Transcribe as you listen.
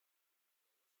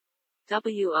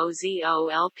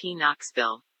WOZOLP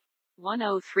Knoxville.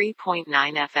 103.9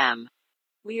 FM.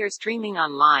 We are streaming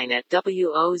online at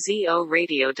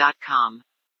WOZORadio.com.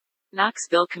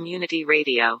 Knoxville Community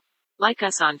Radio. Like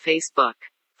us on Facebook.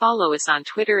 Follow us on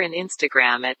Twitter and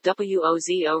Instagram at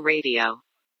WOZO Radio.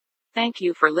 Thank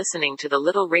you for listening to the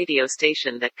little radio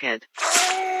station that could.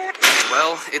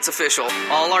 Well, it's official.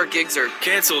 All our gigs are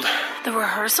canceled. The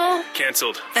rehearsal?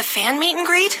 Canceled. The fan meet and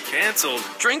greet? Canceled.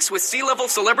 Drinks with C-level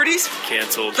celebrities?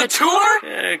 Canceled. The tour?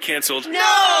 Canceled. No!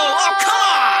 Oh, come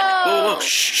on! Whoa,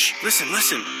 shh. Listen.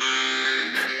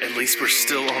 At least we're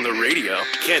still on the radio.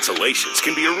 Cancellations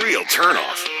can be a real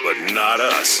turnoff, but not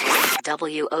us.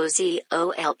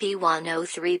 WOZOLP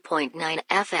 103.9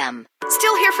 FM.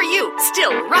 Still here for you.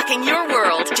 Still rocking your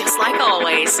world. Just like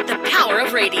always. The power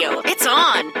of radio. It's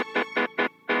on.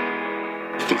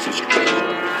 This is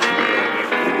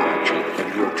Old Man Ratchet,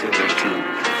 and you're tuned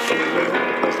into the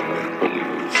land of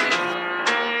make-believe.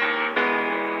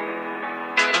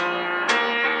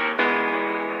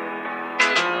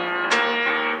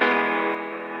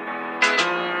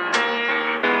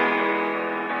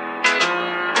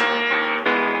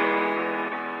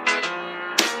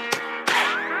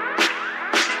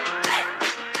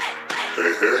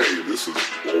 Hey, this is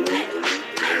Old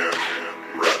Man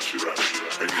Ratchet,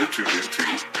 and you're tuned into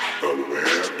the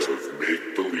land of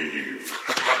make-believe.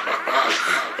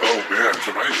 Oh man,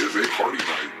 tonight is a party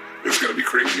night. It's going to be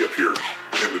crazy up here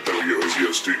in the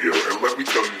WOZO studio, and let me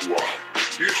tell you why.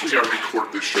 Usually I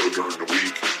record this show during the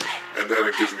week, and then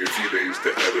it gives me a few days to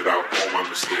edit out all my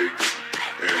mistakes,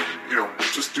 and,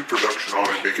 just do production on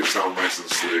it, make it sound nice and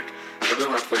slick, and then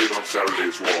I play it on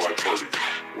Saturdays while I party.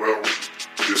 Well,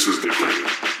 this is different.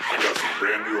 I got some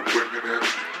brand new equipment in.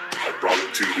 I brought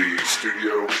it to the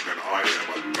studio, and I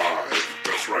am alive.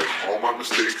 That's right, all my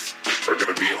mistakes are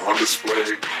going to be on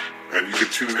display, and you can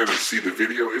tune in and see the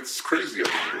video. It's crazy up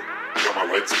here. I got my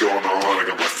lights going on, I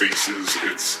got my faces.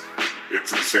 It's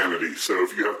insanity. So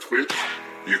if you have Twitch,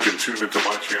 you can tune into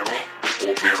my channel,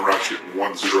 Old Man Ratchet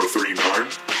 1039.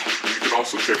 You can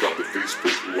also check out the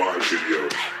Facebook Live video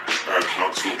at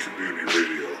Knoxville Community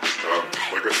Radio.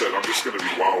 Like I said, I'm just going to be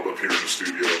wild up here in the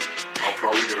studio. I'm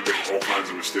probably going to make all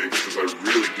kinds of mistakes because I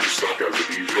really do suck as a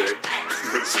DJ.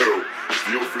 So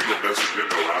feel free to message in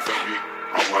or laugh at me.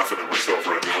 I'm laughing at myself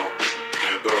right now.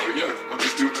 And I'm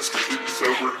just doing this completely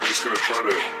sober. Just going to try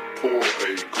to pull a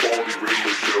quality radio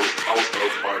show out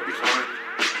of my behind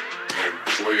and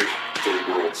play it for the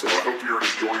world. So I hope you're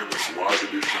enjoying this live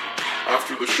edition.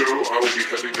 After the show, I will be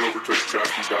heading over to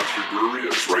Crafty Bastard Brewery.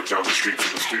 It's right down the street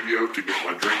from the studio to get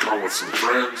my drink on with some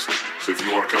friends. So if you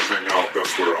want to come hang out,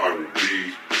 that's where I will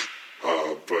be.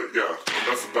 But yeah,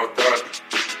 enough about that.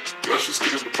 Let's just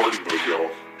get into party mode,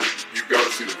 y'all. You've got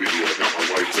to see the video. I got my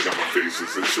lights, I got my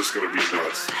faces. It's just going to be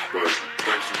nuts. But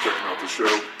thanks for checking out the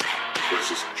show. Let's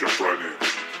just jump right in.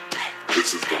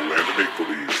 This is the land of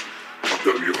make-believe on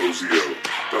WOZO,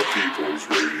 the People's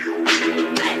Radio.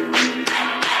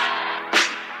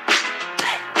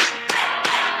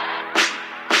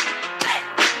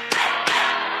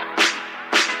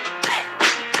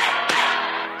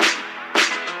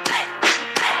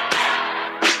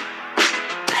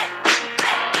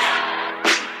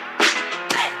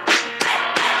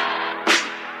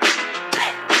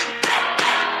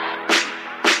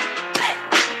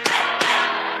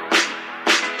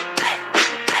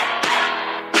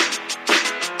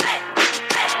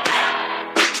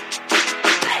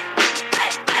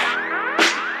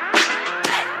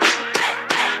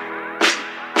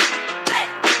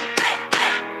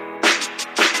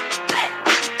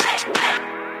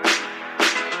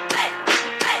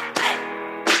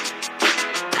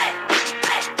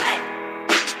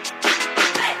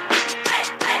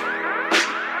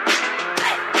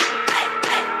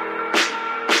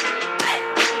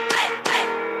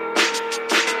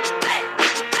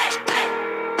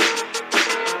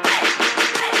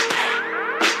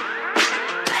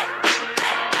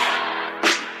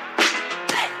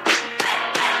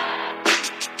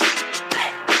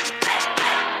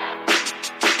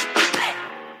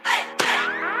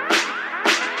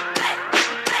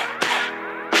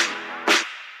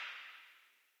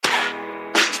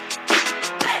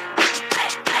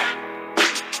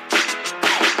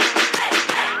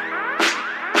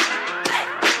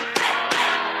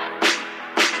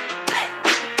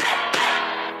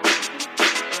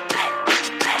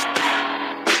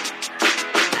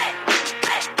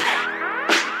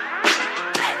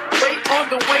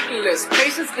 list.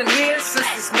 Patients been here since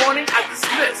this morning. I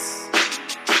dismiss.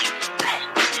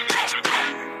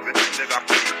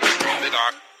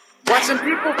 Watching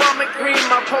people vomit cream,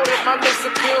 I pulled up my list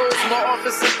of pills. My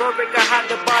office in Burbank, I hide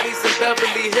the bodies in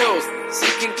Beverly Hills.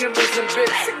 Seeking Kindles and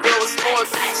bits, a girl is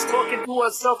forced. Talking to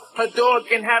herself, her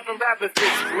dog, and having rabbit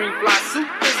fits. Green fly soup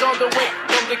is on the way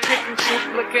from the kitchen shoot.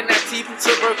 Looking at TV,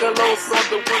 tuberculosis on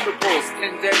the window post.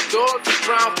 And that dog,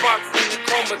 brown fox, in the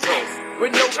comatose.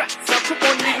 With no rats, I put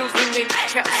more needles in they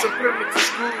caps. Some pyramids and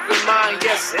screws in mine,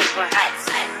 yes, and perhaps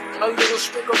a little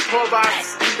stick of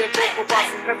Clorox, and then Cocoa Box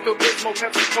and Pepto-Bismol,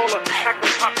 Pepsi-Cola, pack of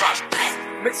Pop Rocks.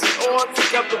 Mix it all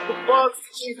together with bugs,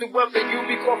 change the weather, you'll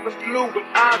be coughing blue with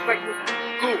eyes like this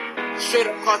goo. Straight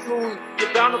up cartoon,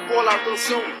 you're bound to fall out real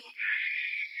soon.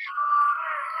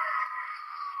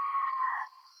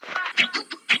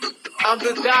 I'm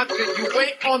the doctor, you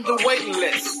wait on the waiting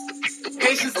list.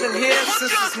 Patients in here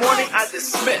since this morning I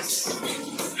dismiss.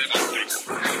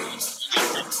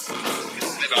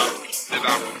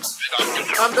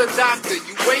 I'm the doctor,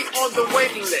 you wait on the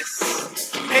waiting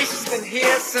list. Patients been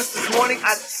here since this morning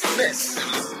I dismiss.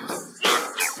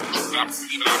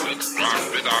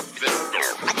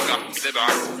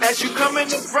 As you come in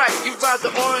the bright, you ride the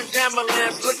orange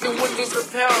ambulance, looking windows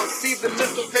repelled, see the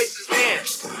mental patients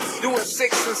dance. Doing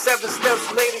 6 and 7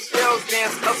 steps, lady scales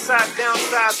dance, upside down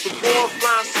sides, the ball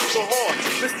flying through the hall.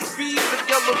 Mr. B's and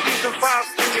yellow bees and files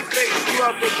in your face. You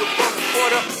out there with one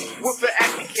reporter with an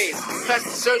acting case.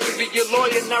 Plastic surgery, your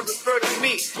lawyer now refer to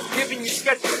me. Giving you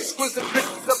sketches, exquisite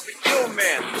pictures of the ill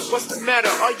man. What's the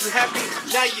matter? Are you happy?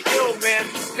 Now you're ill, man.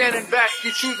 Standing back, you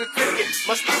choose a ticket.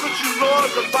 My spiritual laws,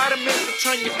 the vitamins to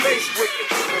turn your face wicked.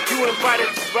 You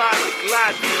invited to ride the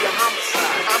glide through your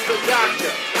homicide. I'm the doctor.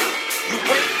 You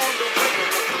wait on the waiting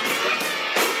list.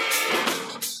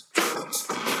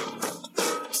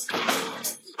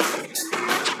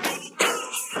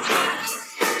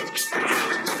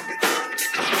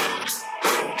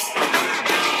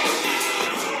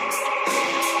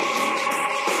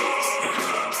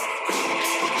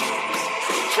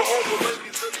 To all the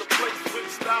ladies in the place with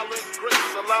style and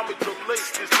grace, allow me to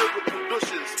lace these lyrical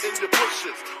douches in your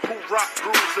bushes who rock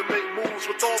grooves and make moves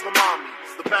with all the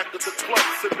mommies. The back of the club,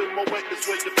 sipping my wet is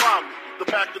where you find me. The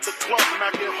back of the club,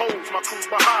 macking holes, my crew's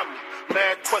behind me.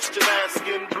 Mad question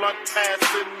asking, blunt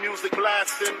passing, music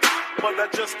blasting. But I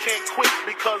just can't quit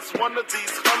because one of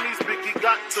these honeys Biggie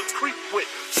got to creep with,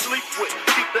 sleep with,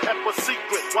 keep the ep a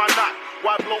secret. Why not?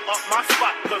 Why blow up my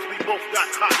spot? Cause we both got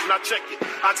hot. Now check it.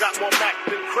 I got more Mac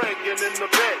than Craig and in the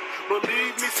bed.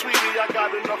 Believe me, sweetie, I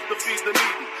got enough to feed the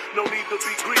needy. No need to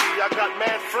be greedy. I got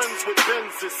mad friends with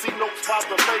Benzes. See notes by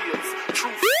the layers.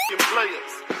 True f***ing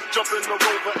players. Jump in the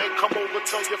Rover and come over.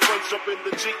 Tell your friends jump in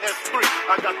the GS3.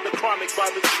 I got the chronic by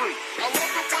the tree. I love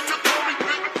it when you call me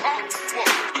Big Pop. Well,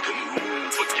 we can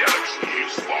move the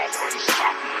galaxies far from the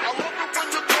sun. I love it when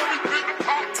you call me Big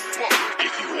Pop. Well,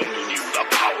 if you only knew the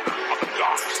power of the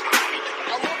dark side.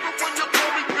 I love it when you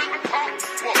call me Big Pop.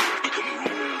 Well, we can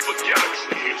move the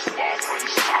galaxies far from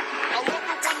the sun. I love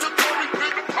it when you call me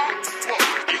Big Pop. Well,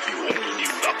 if you only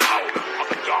knew the power of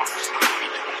the dark side.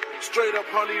 Straight up,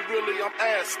 honey, really, I'm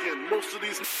asking. Most of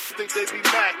these think they be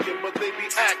macking, but they be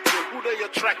acting. Who they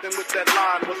attracting with that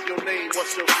line? What's your name?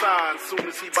 What's your sign? Soon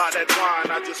as he buy that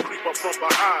wine, I just creep up from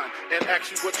behind and ask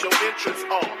you what your interests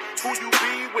are. Who you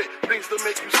be with? Things to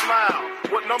make you smile.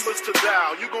 What numbers to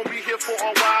dial? You gon' be here for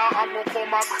a while. I'm gon' call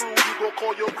my crew. You gon'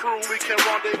 call your crew. We can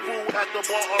rendezvous at the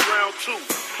bar around 2.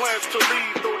 Plans to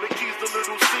leave, throw the keys to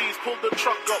little C's. Pull the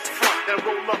truck up front and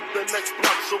roll up the next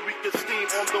block so we can steam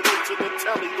on the way to the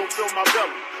telly. Go fill my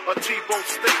belly. A T-bone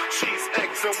steak, cheese,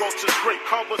 eggs, and Welch's grape.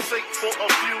 Conversate for a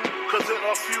few, cause in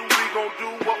a few we gon' do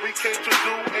what we came to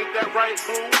do. Ain't that right,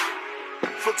 boo?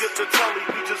 Forget the telly,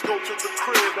 we just go to the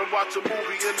crib and watch a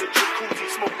movie in the jacuzzi.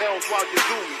 Smoke L's while you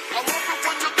do it. I love it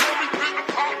when you call me Big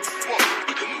Pop. Well,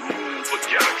 we can move the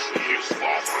galaxies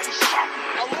far from the sun.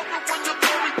 I love it when you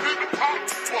call me Big Pop.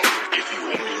 Well, if you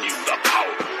only knew the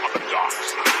power of the dark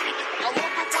side. I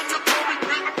love it when you call me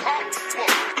Big Pop. Well,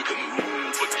 we can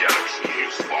move the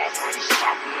galaxies far from the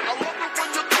sun. I love it when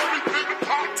you call me Big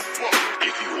Pop. Well,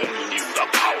 if you only knew the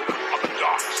power of the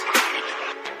dark side.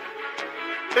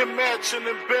 Imagine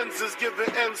in Benzes giving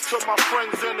ends to my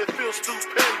friends and it feels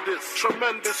stupendous.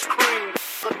 Tremendous cream,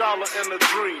 $1 and a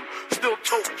dream. Still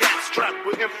tote gas strapped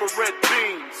with infrared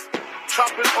beams.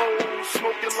 Chopping O's,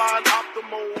 smoking line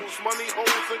optimals. Money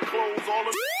holes and clothes, all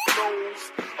in knows.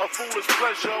 A foolish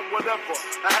pleasure, whatever.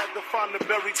 I had to find the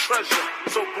buried treasure.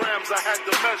 So grams I had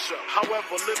to measure.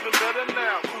 However, living better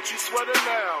now. Gucci sweater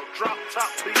now. Drop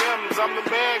top BMs, I'm the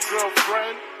man,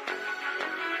 girlfriend.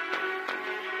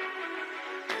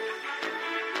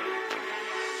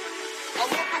 I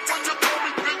love it when you call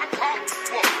me Big Pop.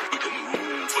 Well, we can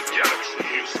move the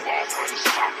galaxies far from the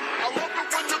sun. I love it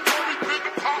when you call me Big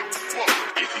Pop.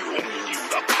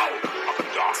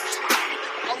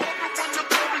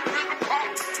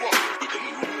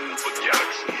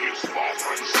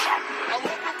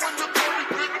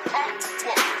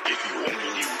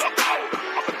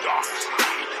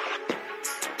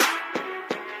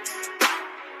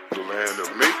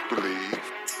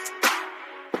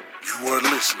 are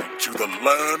listening to the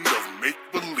Land of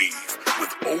Make-Believe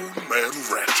with Old Man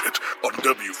Ratchet on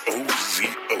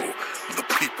WOZO, the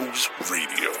People's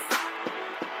Radio.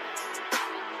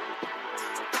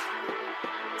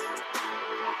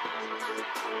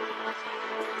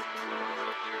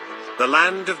 The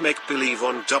Land of Make-Believe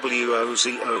on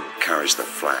WOZO carries the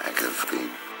flag of the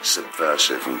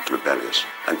subversive and rebellious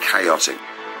and chaotic.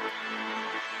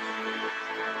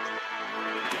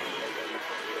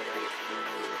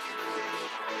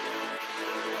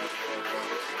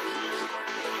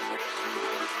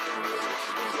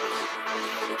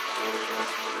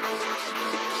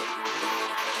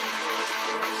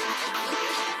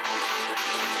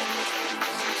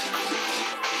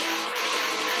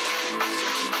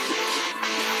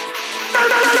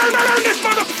 Burn this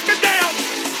motherfucker down!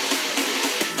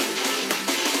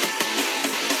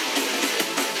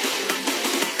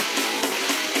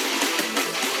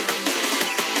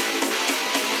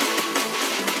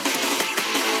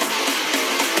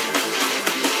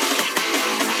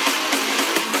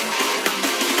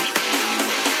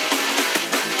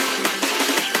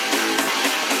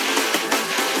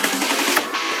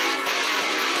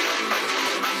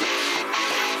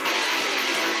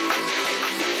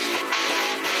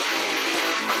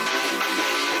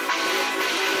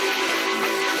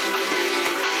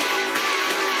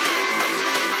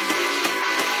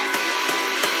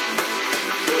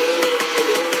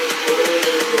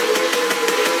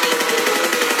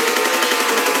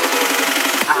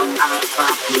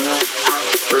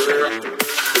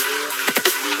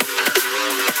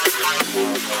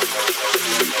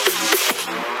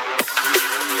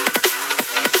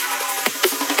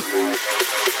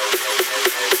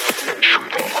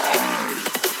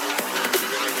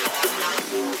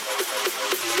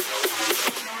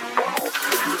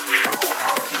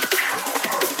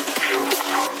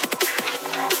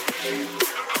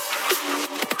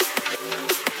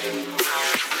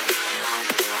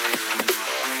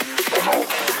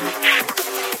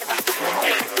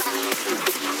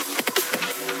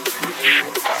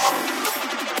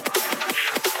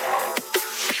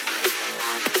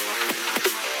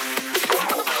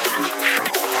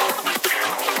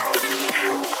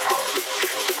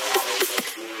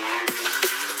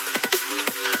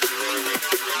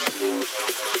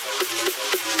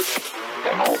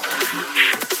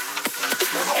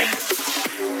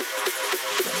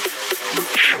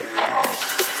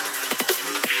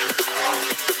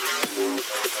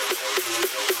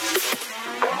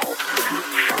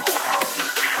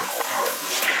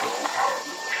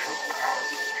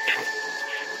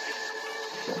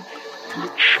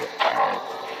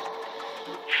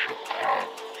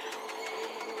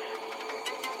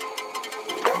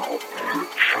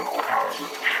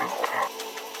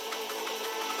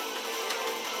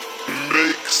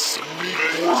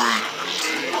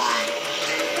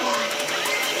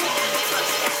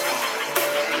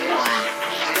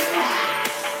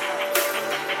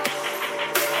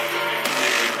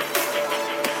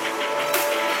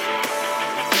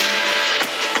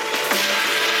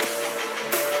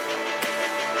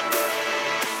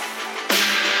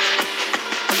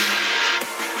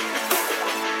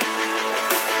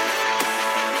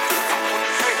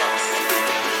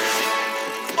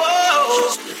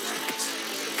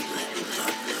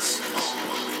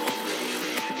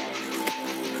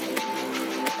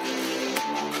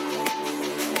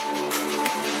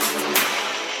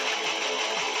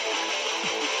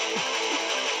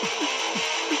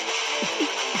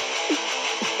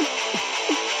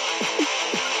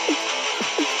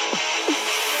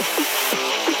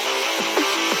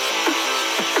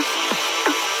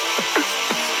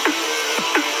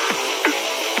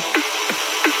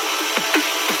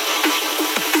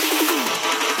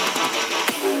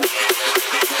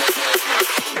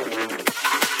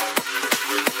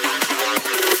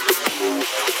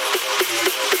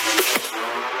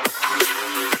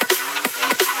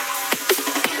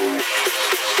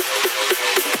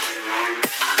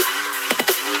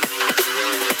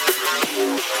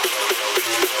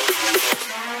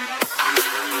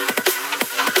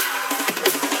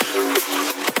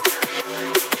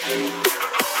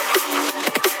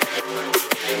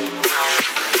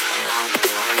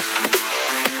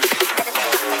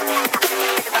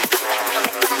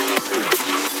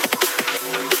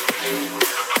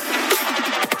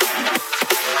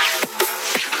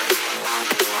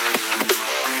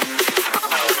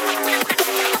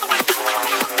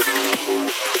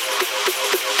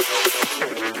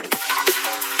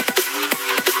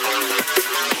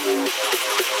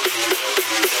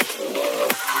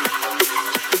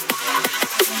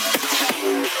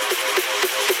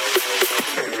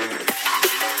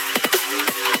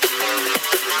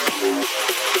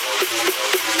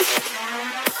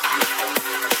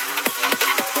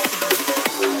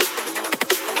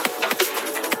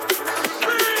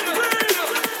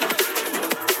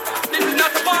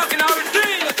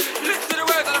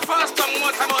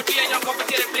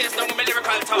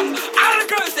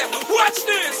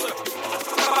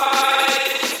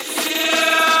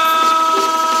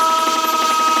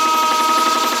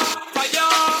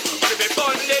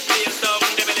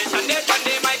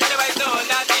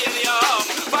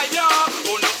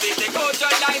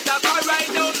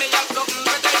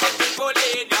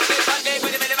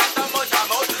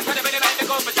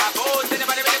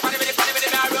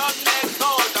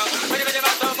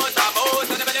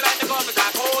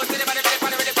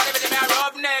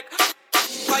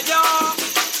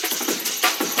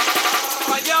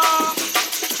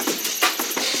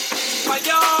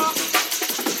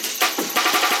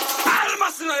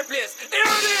 place. Here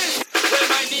it is. Well,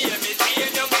 my name is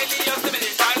Ian Young Elias, the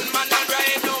medicine man, and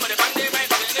right now, the band they might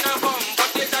be in a come, but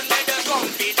this and make us come,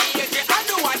 be the age. I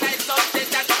know one night something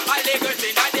that all the girls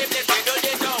in the place, they do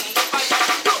the dumb, go back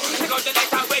and do. Take out the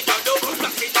light away, you do.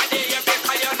 Plus it a day, you break,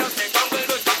 you know, say, jungle,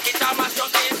 do, take it, I'm a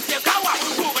shot, it's your cow.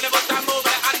 Moving the bus and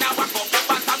moving, and now I come, the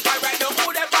fast, I'm trying right now, who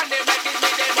the band they might be, me,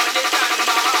 them on the stand,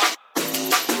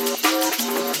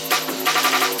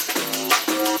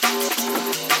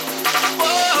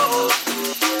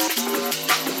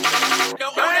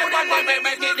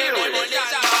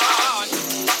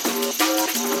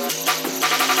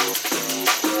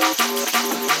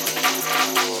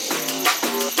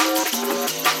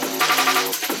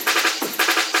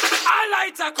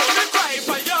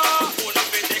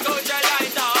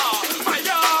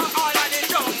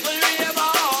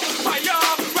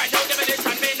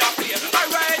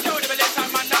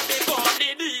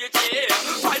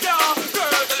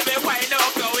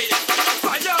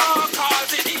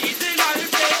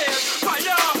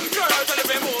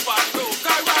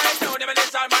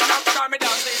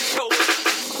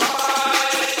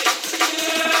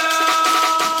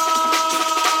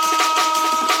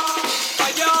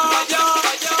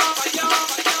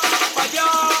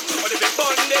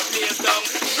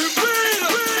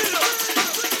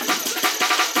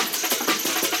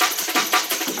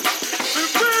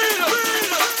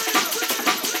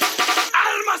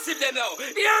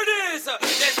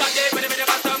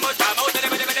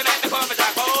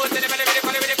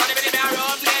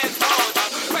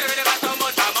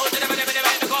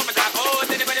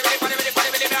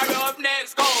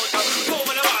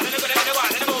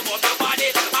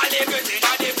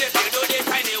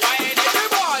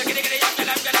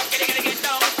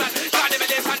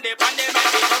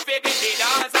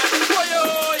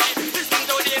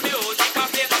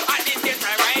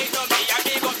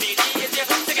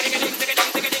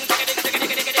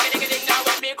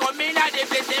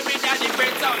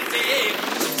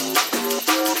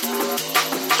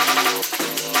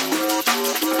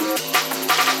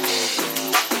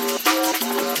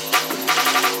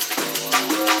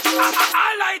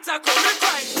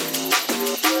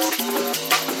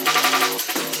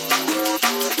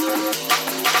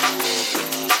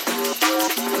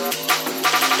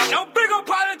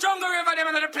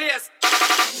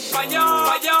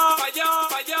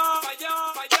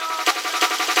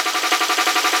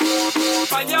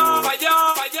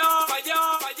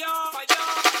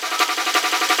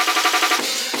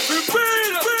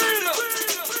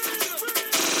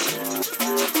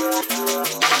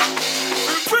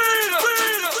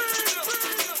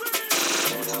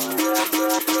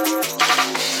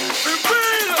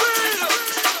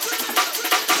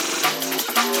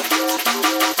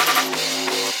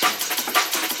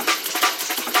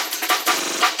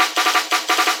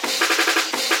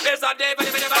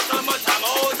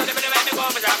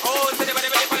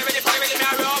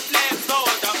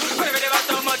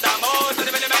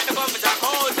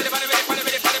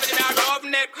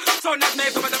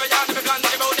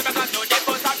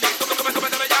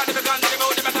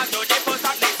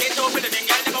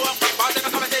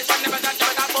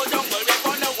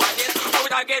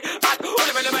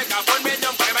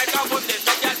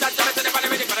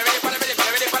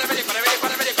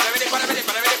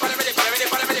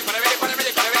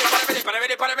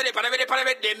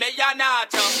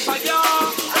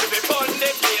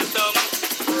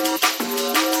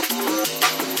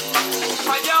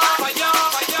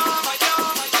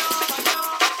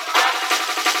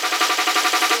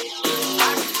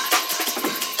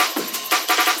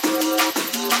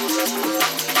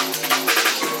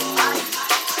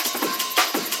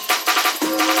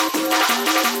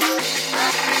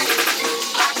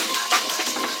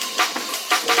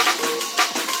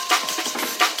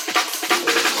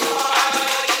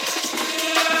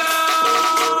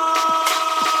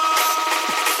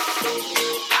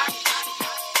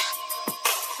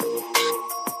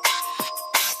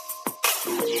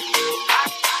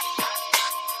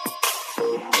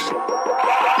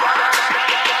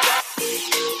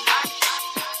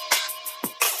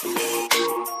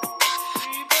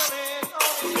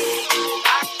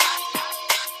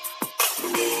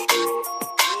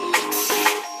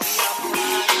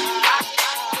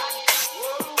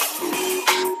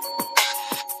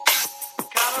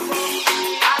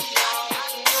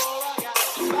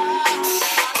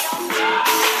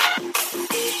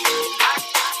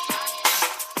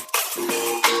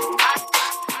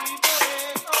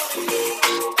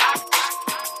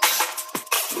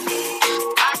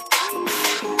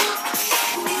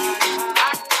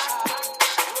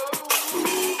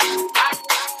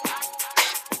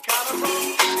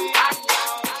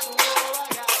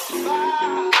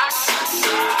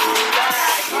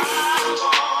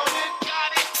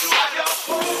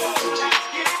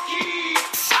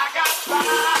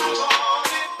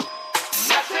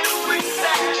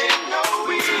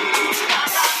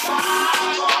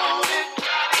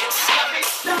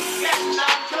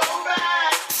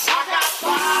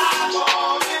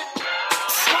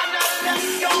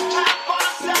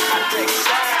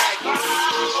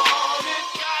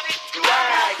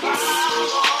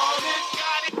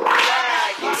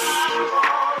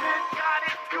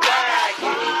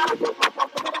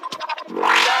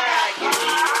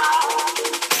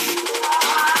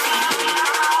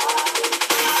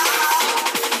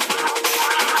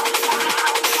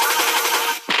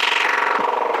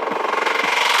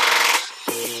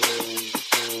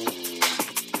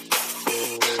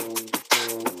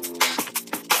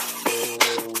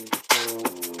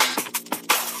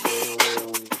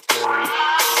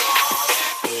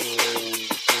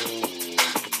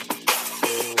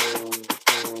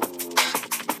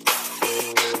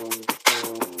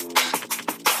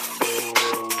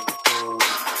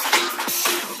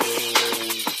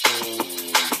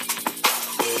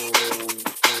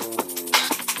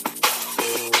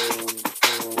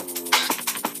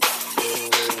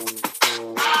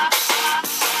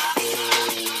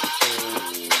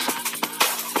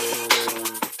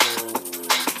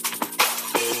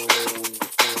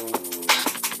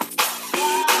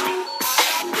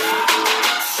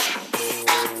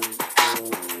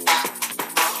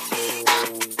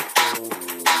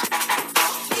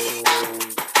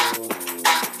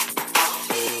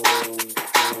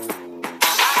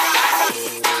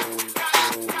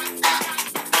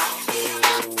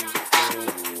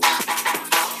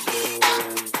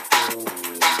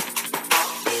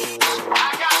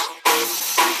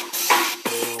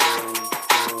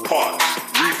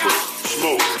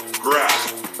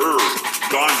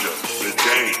 the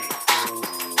Dane.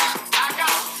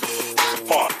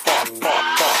 Pot, pot, pot,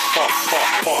 pot, pot, pot,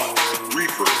 pot.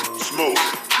 Reefer, smoke,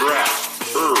 grass,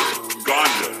 herb,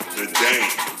 ganja, the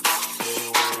Dane.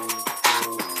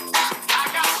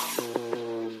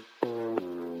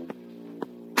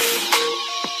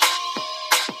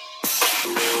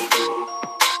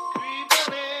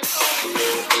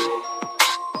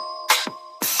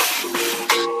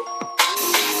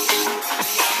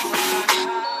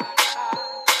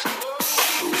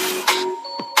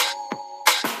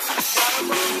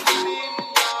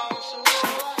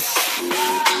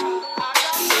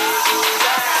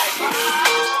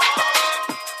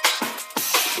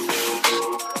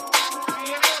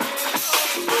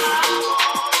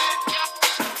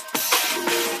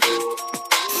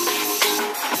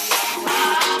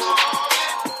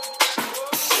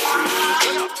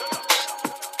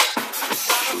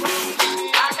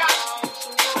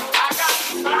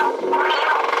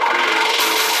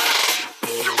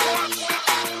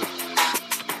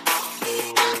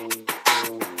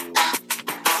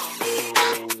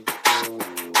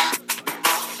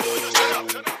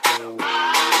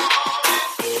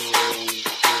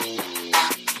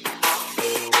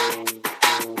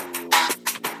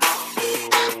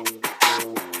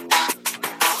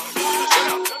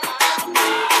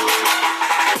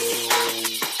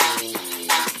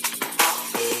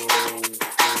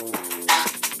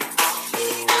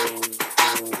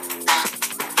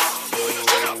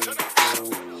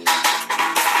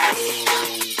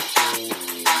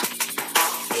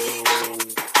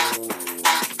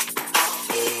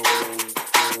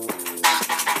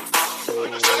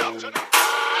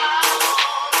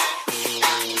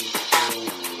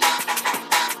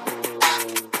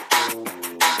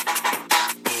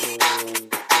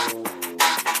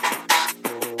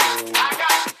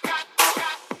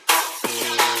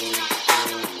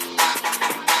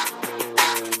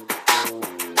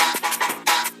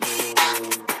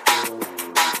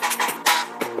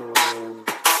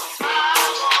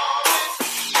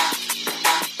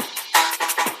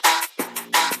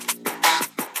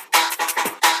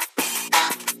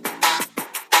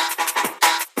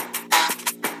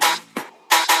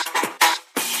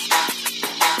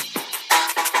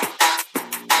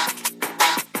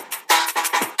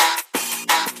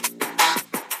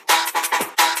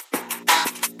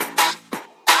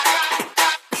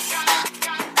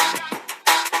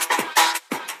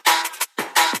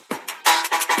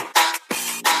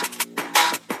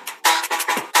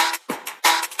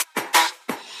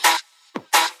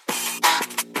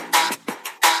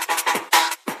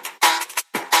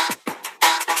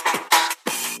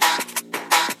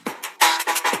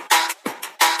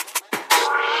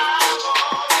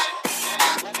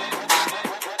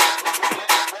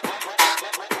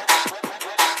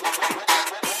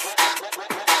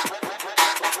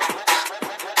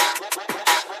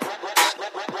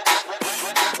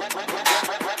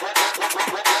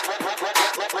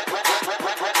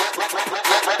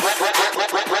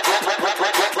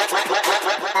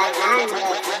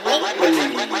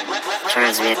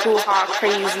 Transmit cool hard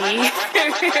crazy.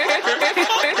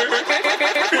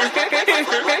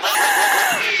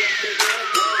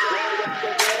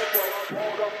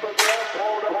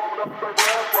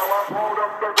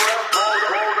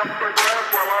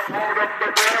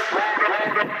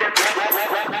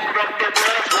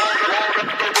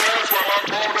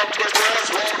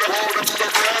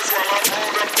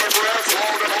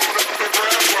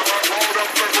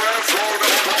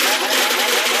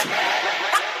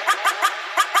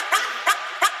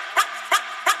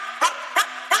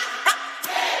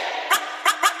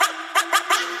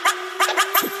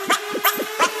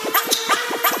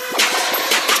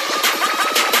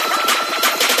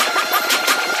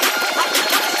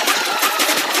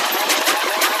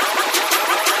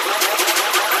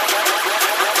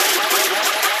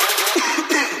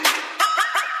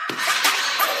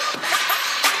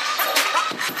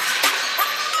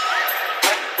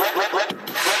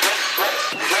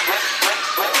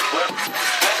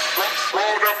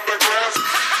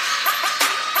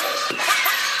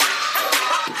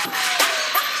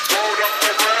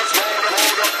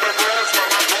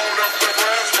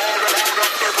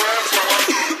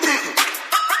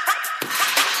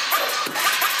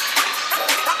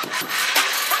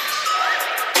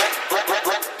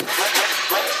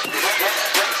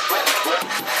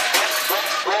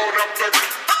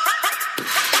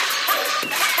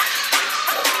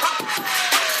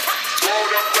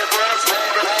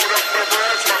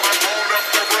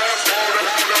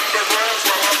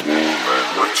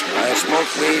 I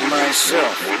smoke weed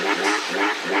myself.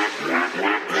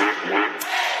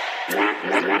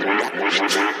 I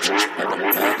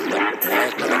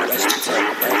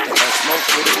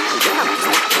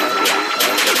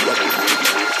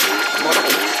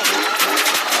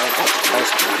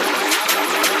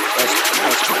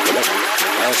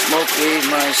smoke weed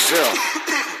myself.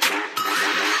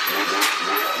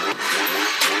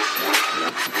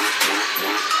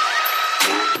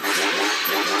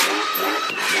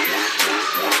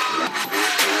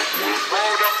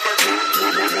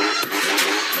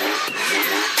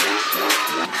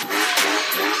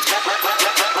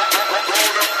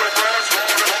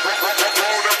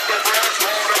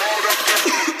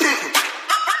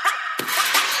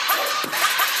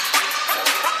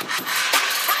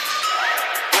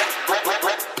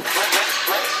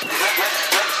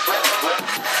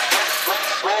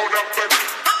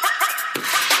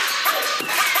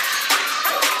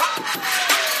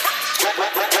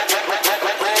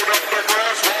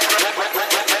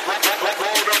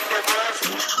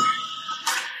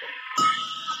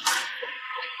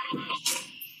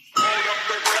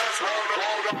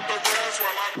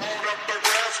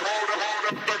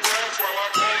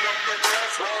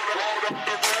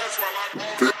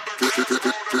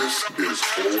 This is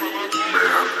Old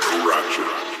Man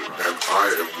Ratchet, and I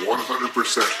am 100%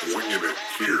 winging it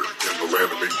here in the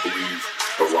land of make-believe,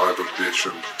 the live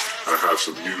edition. I have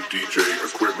some new DJ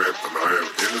equipment, and I am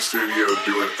in the studio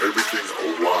doing everything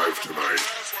live tonight.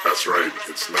 That's right,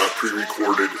 it's not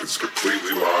pre-recorded, it's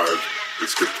completely live,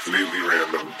 it's completely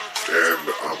random,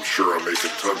 and I'm sure I'm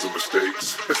making tons of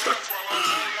mistakes.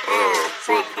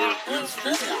 But there is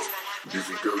video. You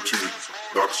can go to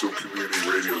Knoxville Community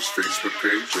Radio's Facebook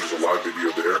page. There's a live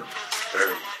video there.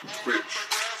 And Twitch.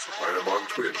 I am on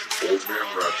Twitch. Old Man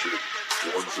Ratchet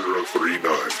 1039.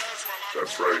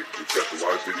 That's right. We've got the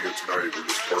live video tonight. We're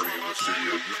just partying in the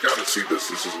studio. You've got to see this.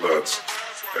 This is nuts.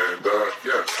 And,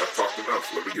 yeah, I've talked enough.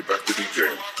 Let me get back to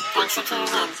DJing. Thanks for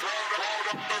tuning in.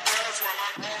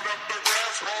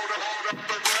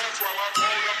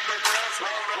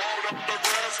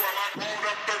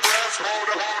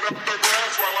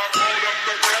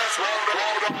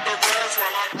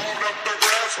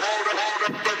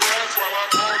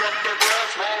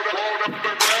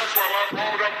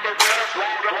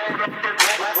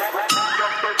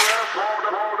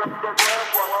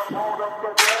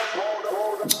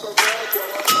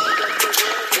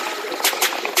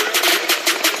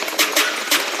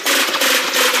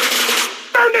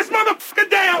 Turn this motherfucker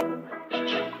down!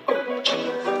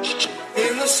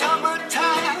 In the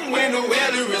summertime, when the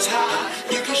weather is high,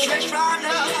 you can stretch right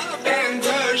up and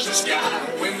touch the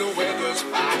sky. When the weather's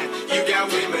fine, you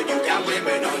got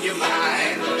women on your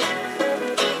mind.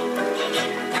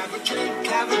 Have a drink,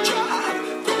 have a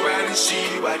drive, go out and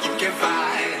see what you can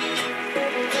find.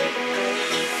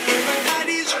 If a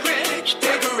daddy's rich,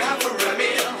 take her out for a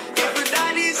meal. If a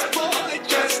daddy's poor,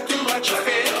 just do what you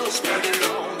feel. Spend it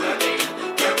on the day,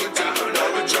 you can turn or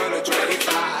return to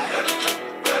 25.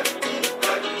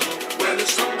 When the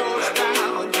sun goes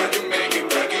down, you can make it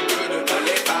good and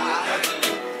live by.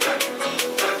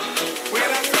 When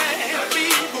I tell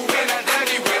people, when I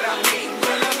daddy, when I mean,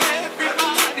 when I'm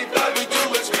everybody, but we do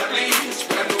as we please.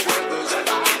 When the weather's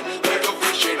fine, we go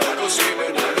fishing or go swimming.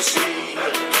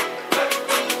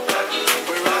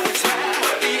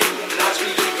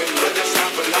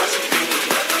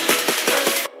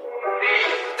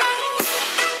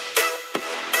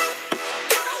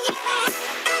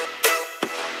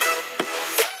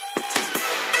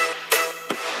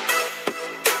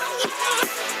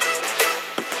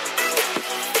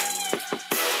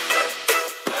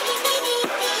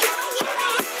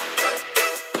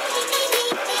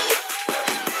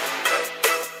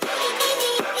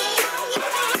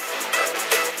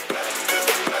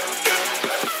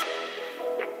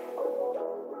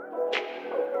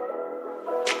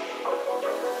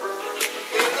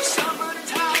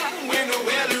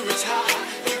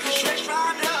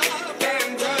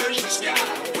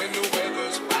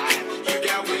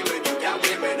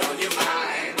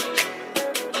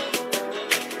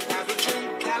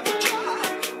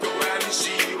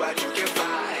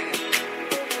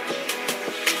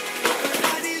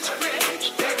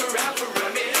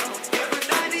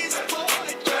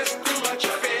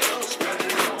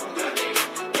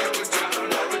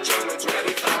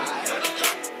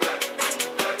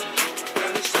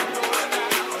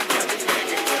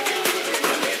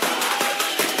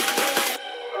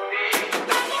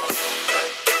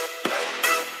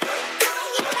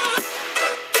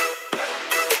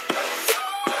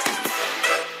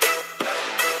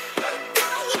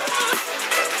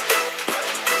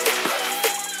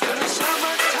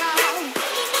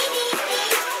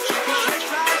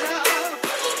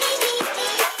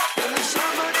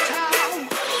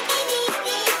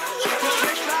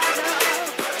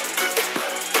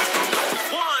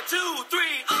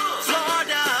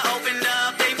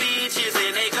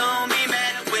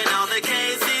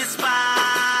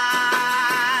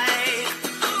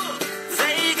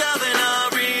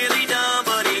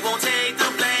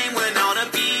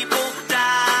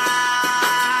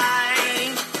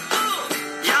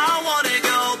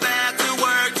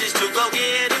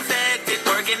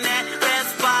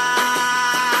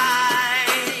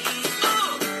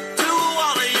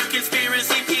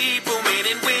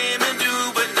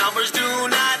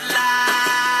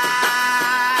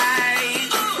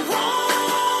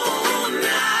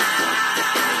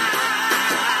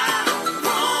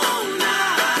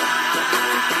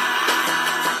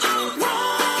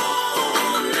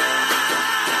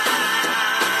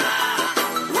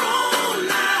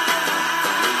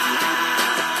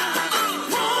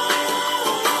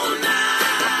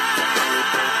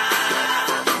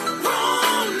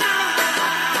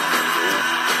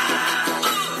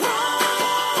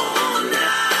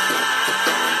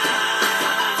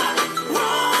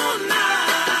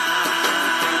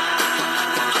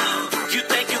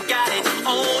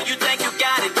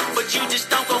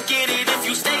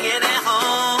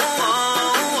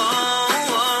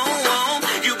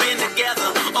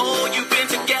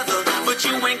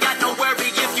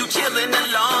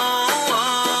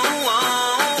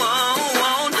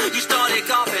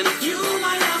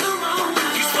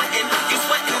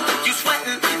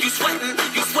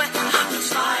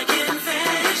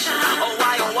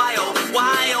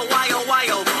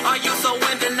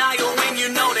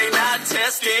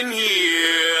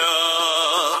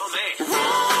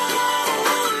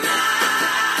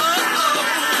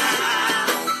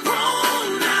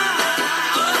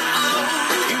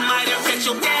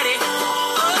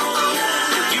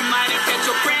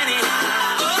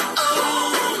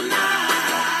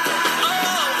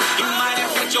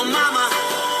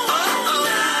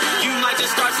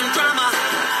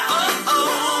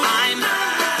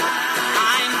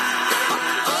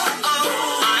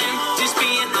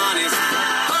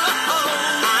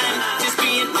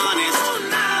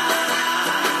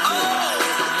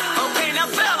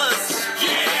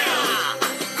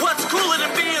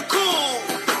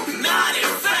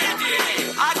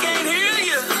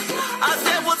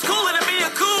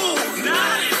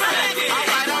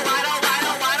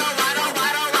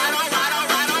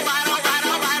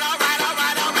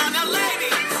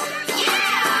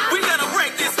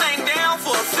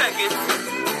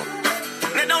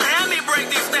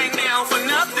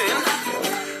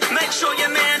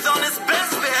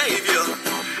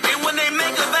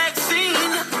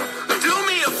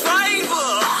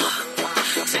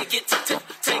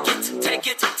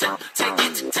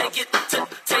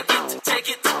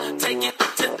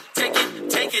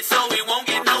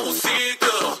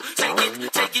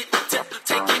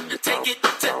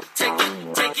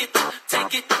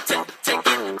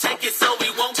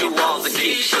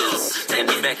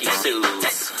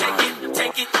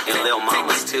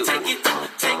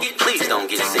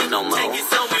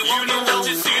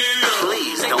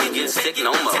 take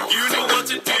no more. You know what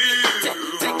to do.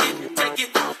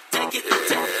 Take it.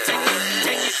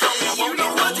 You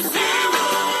know what to do.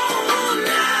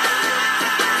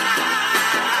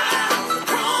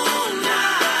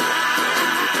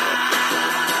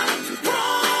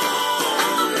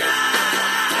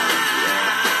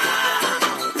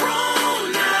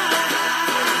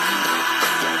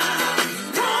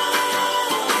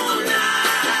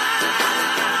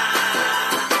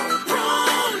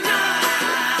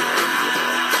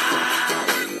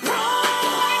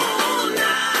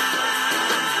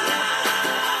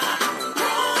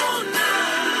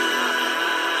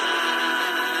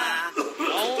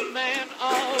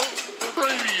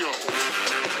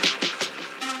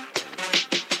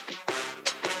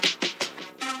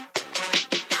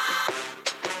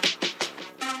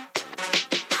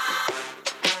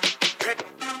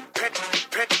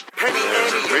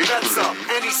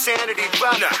 Sanity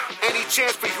runner. Any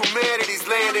chance for humanity's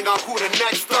landing on who the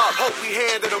next up. Hope we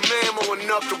handle the mammal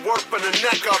enough to work from the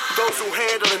neck up. Those who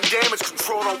handle and damage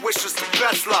control don't wish us the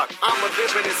best luck. I'm a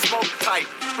living in smoke type,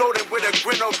 floating with a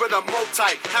grin over the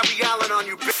type. Harry Allen on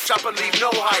you, bitch, I believe no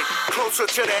height. Closer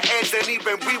to the edge than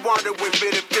even we want to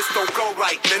admit if this don't go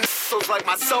right. Then those like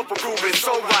myself are proving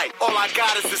so right. All I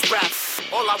got is this rap.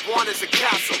 All I want is a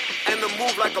castle and to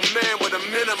move like a man with a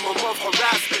minimum of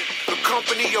harassment. The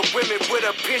company of women with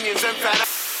opinions and fat.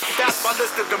 That's my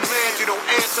list of demands. You don't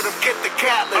answer them, get the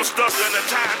cat list. I'm stuck in a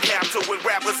time capsule when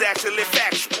rap was actually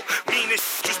factual. Meaning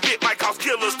you spit might cause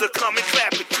killers to come and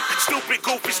clap at you. Stupid,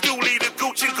 goofy, stoolie, the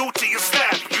Gucci and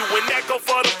slap you. And that go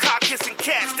for them cock-kissing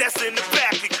cats that's in the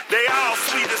back. They all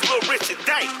sweet as Lil Richard.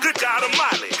 Dang, good God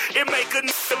Almighty. It make a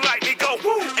nigga like me go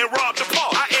woo and rob the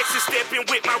park. I exit stepping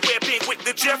with my weapon with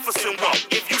the Jefferson walk.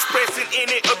 If you expressing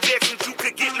any objections, you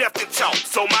could get left in chalk.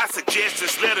 So my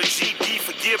suggestions, let a GD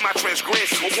forgive my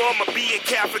transgression. A woman being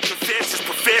Catholic confessions,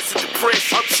 professing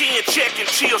depression. I'm chin checking,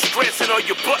 chill stressing on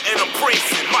your butt and I'm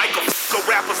pressing. Michael f***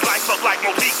 rappers life up like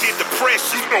Malik did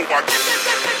depression. You know I get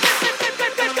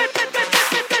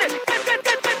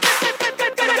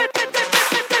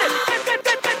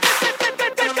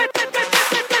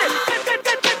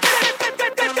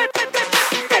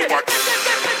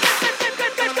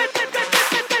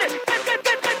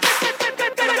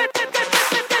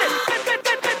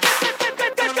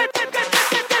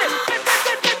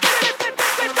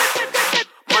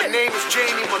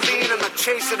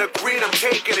chasing the green, I'm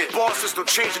taking it. Bosses don't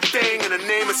change a thing, and the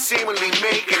name is seemingly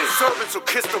making it. Servants will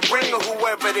kiss the ring of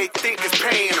whoever they think is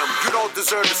paying them. You don't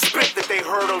deserve the spit that they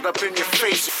hurled up in your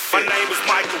face. My name is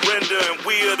Michael Render, and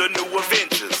we're the new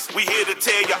Avengers. We here to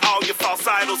tell you all your false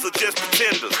idols are just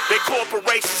pretenders. They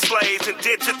corporation slaves and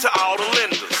ditch it to all the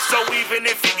lenders. So even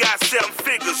if you got 7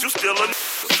 figures, you still a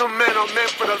Some men are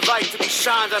meant for the light to be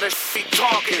shined on and be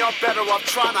talking. Y'all better off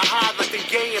trying to hide like the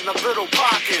yay in the little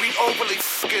pocket. We overly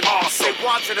fucking awesome. They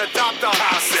watching adopt our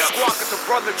concept. Squawk at the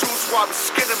brother juice while we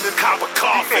skin them in copper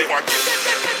coffee.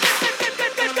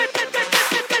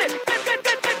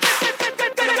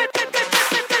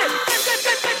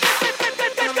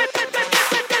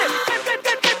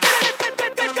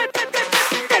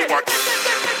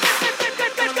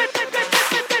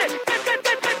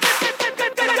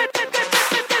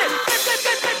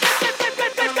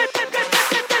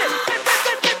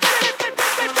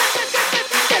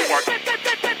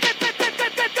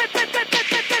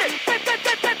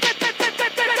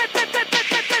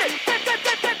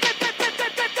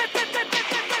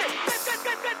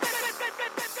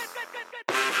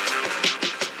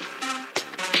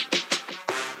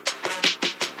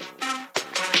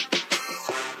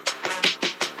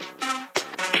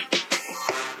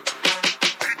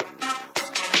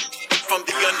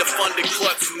 underfunded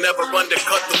klutz who never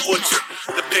undercut the butcher.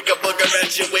 The pick-up booger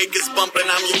at your wake is bumping,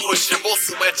 I'm your pusher.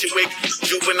 Also at your wake,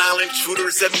 juvenile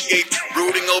intruders at the gate,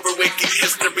 brooding over waking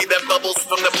history that bubbles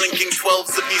from the blinking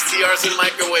 12s of VCRs and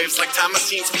microwaves, like time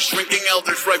machines for shrinking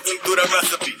elders rifling through the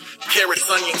recipe. Carrots,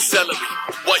 onion, celery,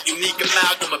 what unique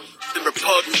amalgam of the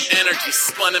repugnant energy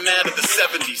spun him out of the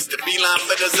 70s. The beeline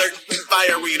for dessert,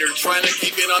 fire reader, trying to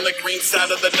keep it on the green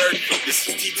side of the dirt. This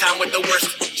is tea time with the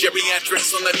worst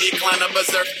geriatrics on the decline of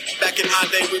berserk. Back in my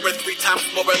day, we were 3 times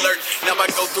more alert. Now I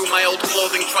go through my old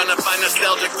clothing, trying to find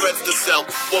nostalgic threads to sell.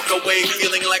 Walk away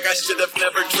feeling like I should have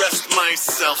never dressed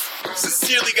myself.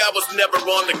 Sincerely, I was never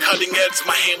on the cutting edge.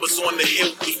 My hand was on the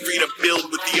hilt, be free to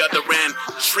build with the other end.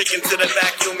 Shriek into the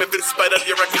vacuum if in spite of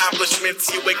your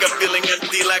accomplishments, you wake up feeling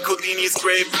empty like Houdini's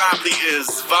grave probably is.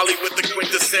 Volley with the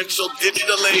quintessential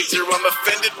digital age, you're on I'm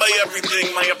offended by everything.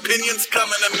 My opinions come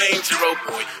in a manger, oh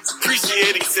boy.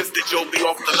 Appreciating since the Joe be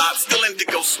off the lot. Still into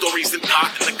ghost stories and pot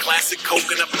and the classic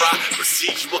coconut brah.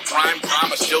 Procedural crime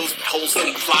drama shows with holes in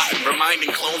the plot. And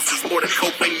reminding clones there's more to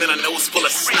coping than a nose full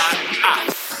of snot.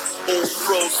 Old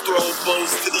pros throw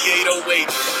bows to the 808.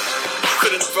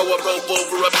 Couldn't throw a rope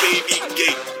over a baby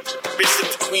gate.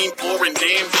 Bishop to Queen pouring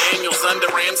damn Daniels under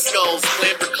ram skulls.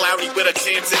 Plan for cloudy with a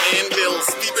chance at anvils.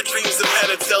 Fever dreams of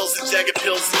pedicels and jagged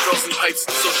pills and frozen pipes.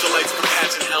 Socialites from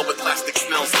patching hell with plastic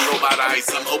smells and robot eyes.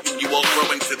 I'm hoping you all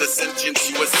grow into the sentience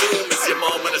you assume is your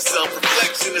moment of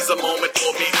self-reflection is a moment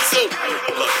for me too.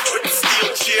 Look, with the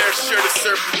steel chair, sure to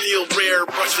serve the deal rare.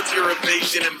 Brush up your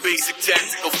evasion and basic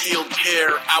tactical field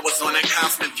care. I was on that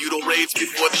constant feudal rage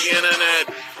before the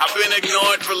internet. I've been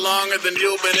ignored for longer than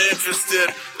you've been interested.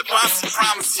 The posse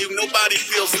promise you nobody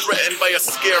feels threatened by a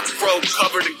scarecrow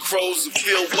covered in crows who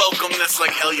feel welcome. That's like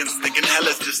hellions thinking hell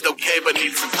is just okay but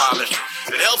needs some polish.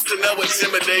 It helps to know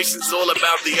intimidation's all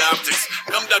about the optics.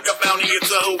 Come duck a bounty,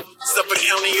 it's a hoop. Suffolk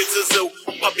County, it's a zoo.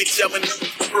 Puppy shoving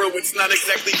through, it's not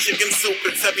exactly chicken soup.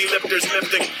 It's heavy lifters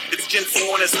lifting. It's ginseng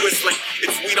on his whistling.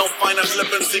 It's we don't find a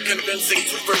flippancy convincing.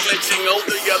 Super flinching,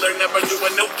 older yeller never knew a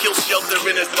no-kill shelter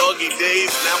in his doggy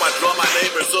days. Now I draw my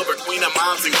neighbors over Queen of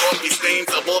Moms and coffee stains.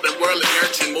 A golden whirling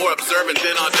urchin, more observant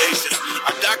than audacious.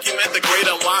 I document the great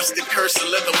unwashed and cursed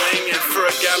Lithuanian for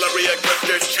a gallery of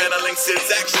grifters channeling Sid's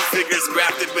action figures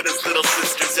grafted with his little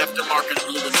sisters after markers,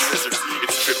 glue and scissors.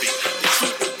 It's trippy. The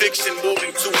truth and fiction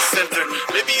moving to a center.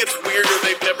 Maybe it's weird or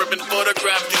they've never been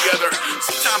photographed together.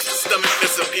 Sometimes the stomach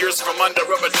disappears from under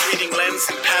a retreating lens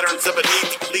and patterns of a need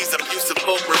to please abusive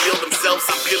folk reveal themselves.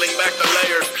 I'm peeling back the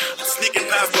layers. I'm sneaking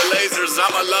past the lasers.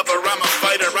 I'm a lover, I'm a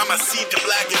fighter, I'm a seed to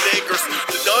blackened acres.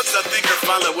 The dogs I think are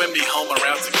following me home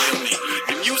around to kill me.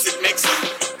 Your music makes them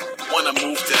wanna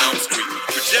move to Elm Street.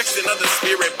 Rejection of the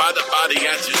spirit by the body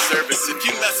at your service. If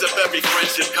you mess up every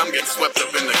friendship, come get swept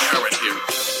up in the current here.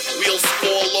 Wheels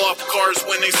fall off cars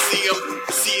when they see them.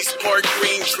 Seas part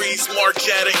green, trees march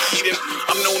out of Eden.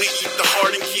 I'm known to eat the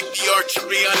heart and keep the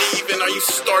archery uneven. Are you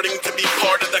starting to be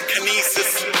part of the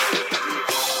kinesis?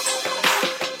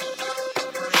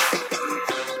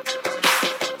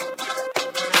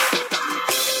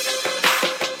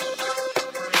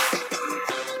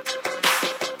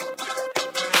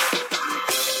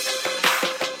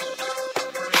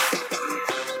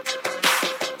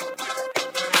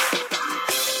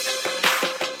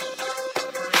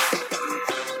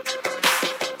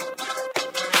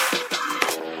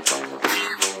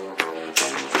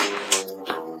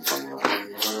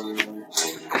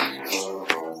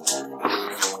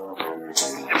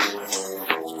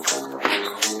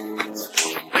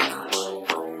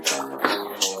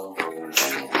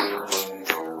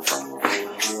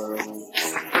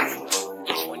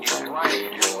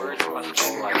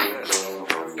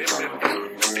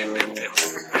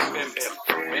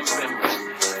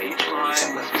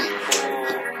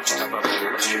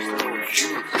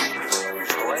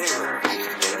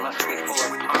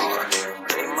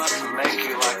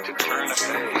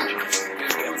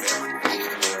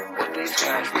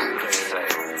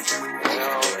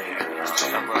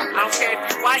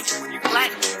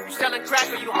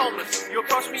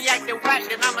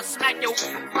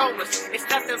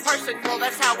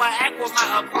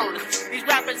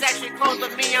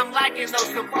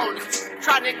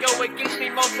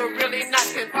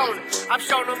 I've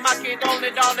shown them I can own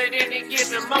it all at any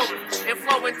given moment. And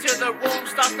flow into the room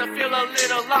starts to feel a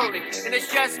little lonely. And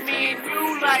it's just me and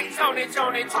you like Tony.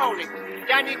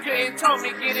 Damn, you couldn't tell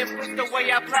me, get it with the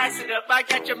way I blast it up. I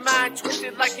got your mind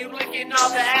twisted like you licking all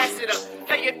the acid up.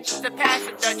 Tell you to pass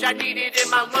it, Dutch, I need it in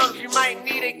my lungs. You might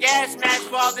need a gas mask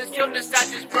for all this illness I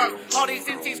just broke. All these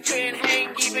MCs couldn't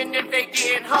hang even if they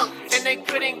getting hung. And they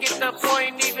couldn't get the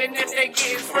point even if they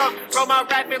getting sprung. Bro, my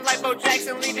rapping like Bo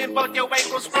Jackson, leaving both your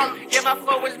ankles sprung. Yeah, my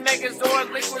flow is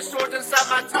Megazord, liquid swords inside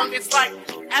my tongue. It's like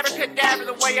abracadabra,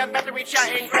 the way I'm about to reach out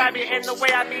and grab it. And the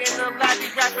way I be in the lab,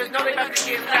 these rappers know they about to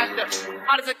get laughed up.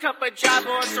 Hot as a cup of Java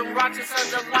or some rocks and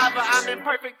sons of lava. I'm in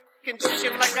perfect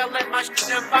condition like I let my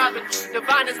shit unbother.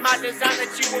 Divine is my design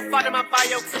that you will find in my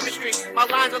biochemistry. My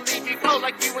lines will leave you cold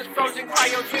like you was frozen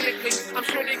cryogenically. I'm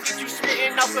sure to get you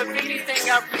spitting off of anything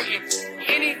I've written.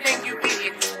 Anything you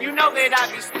eating, you know that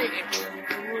I be spitting.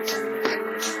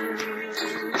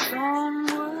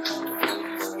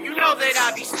 You know that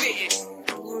I be spitting.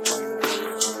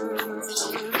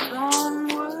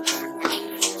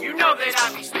 You know that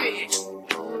I be spitting.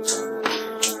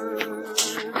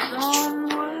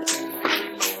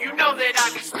 You know that I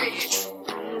be spitting.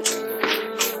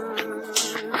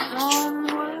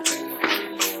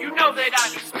 You know that I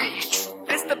be spitting.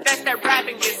 This the best that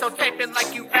rapping is. so taping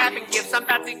like you rapping gifts. I'm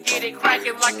about to get it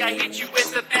cracking like I hit you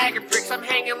with a bag of bricks. I'm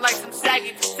hanging like some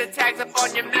saggy to tags up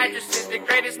on your mattresses. The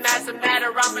greatest mass of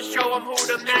matter, I'ma show them who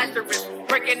the master is.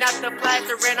 Breaking out the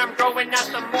plaster and I'm growing out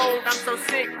the mold. I'm so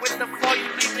sick with the flow, you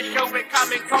leave the show with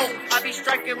common cold. I be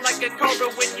striking like a cobra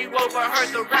when you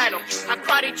overheard the rattle. I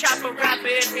karate chop a rapper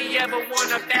if he ever won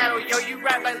a battle. Yo, you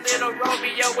rap like Little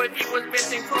Romeo if he was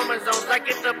missing chromosomes. I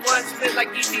get the blood split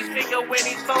like E.T.'s finger when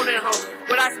he's phoning home.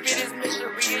 What I spit is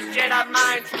mystery, it's Jedi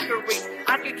mind trickery.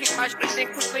 I can kick my shit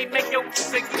and quickly make your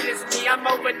forget it's me. I'm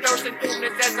overdosing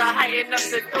doomness as I heighten up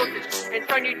the dosage and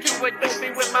turn you to a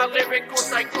dopey with my lyrical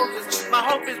psychosis. My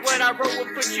hope is what I wrote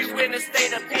will put you in a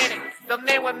state of panic. The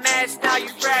man with mad style, you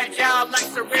fragile like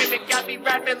ceramic. I be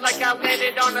rapping like I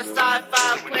landed on a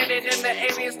sci-fi planet and the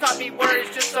aliens taught me words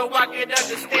just so I could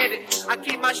understand it. I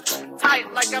keep my shit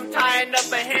tight like I'm tying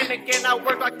up a hammock and I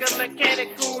work like a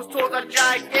mechanic. Tools are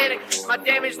gigantic. My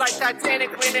damage like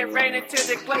Titanic when it ran into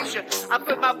the glacier. I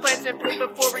put my plans in place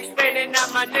before expanding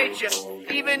out my nature.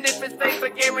 Even if it's fake,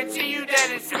 but guarantee you that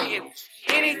it's hitting.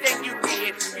 Anything you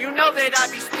get, you know that I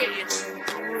be spitting.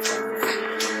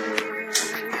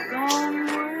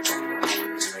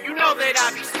 You know that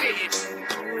I be spitting.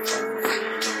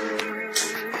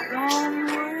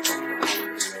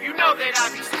 You know that I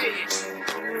be spitting.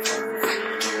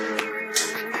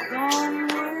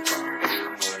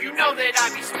 You know that I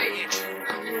be spitting.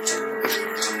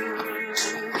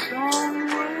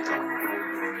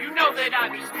 You know that I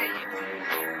be spitting.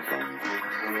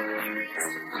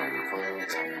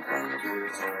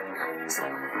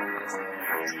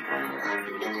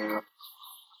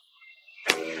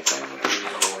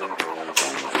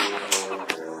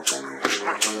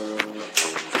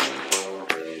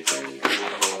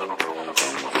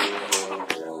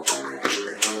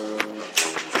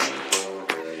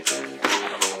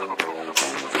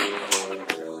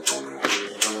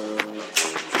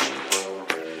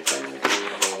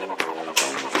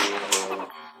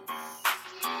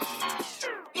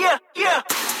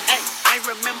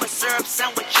 Remember syrup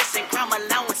sandwiches and crime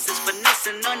allowances,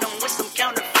 finessing on them with some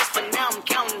counterfeits, but now I'm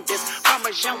counting this.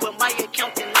 Parmesan with my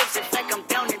accountant lips, in fact I'm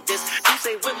down in this. You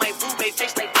say with my boo babe,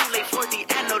 tastes like too late for the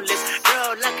analyst.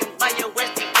 Girl, I can buy your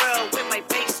Westie girl with my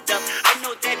base stuff. I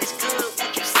know that it's good,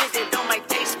 won't you sit it on my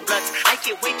taste buds? I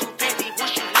get way too petty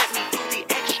once you let me do the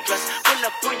extras. Pull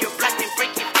up on your block and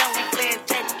break it down, we playing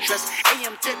Tetris.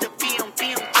 AM to the PM,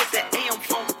 PM to the AM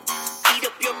phone. Eat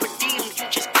up your per diem, you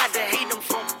just gotta hate them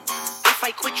phone. If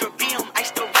I quit your BM, I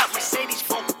still rock Mercedes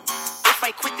funk. If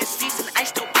I quit this season, I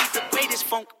still beat the greatest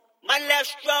funk. My left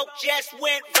stroke just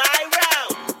went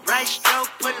viral. Right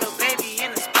stroke put a baby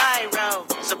in a spiral.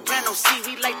 Soprano C,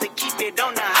 we like to keep it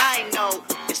on the high note.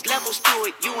 It's levels to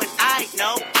it, you and I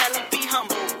know. Tell them be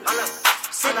humble.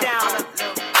 Sit down.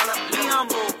 Be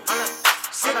humble.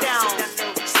 Sit down.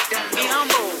 Be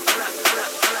humble.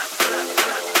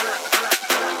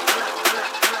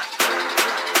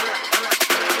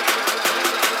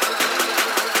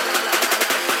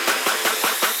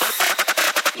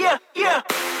 Yeah.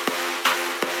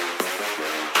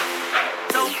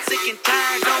 So sick and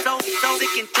tired, so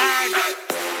sick and tired.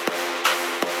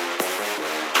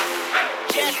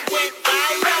 Just went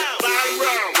viral.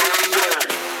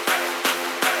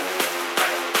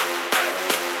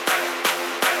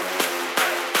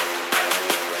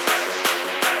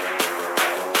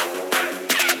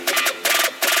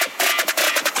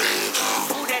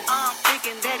 Who that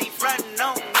thinking that he frontin'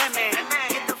 on women?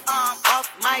 Get the off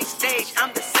my stage,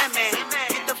 I'm the semen.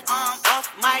 Get the off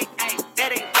my,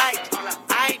 that ain't right.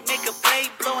 I make a play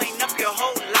blowing up your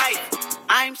whole life.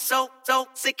 I'm so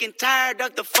sick and tired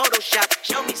of the Photoshop.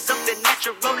 Show me something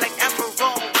natural like Afro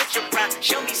with your pride.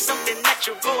 Show me something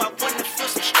natural, I wanna feel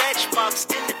some stretch marks.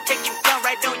 Then to take you down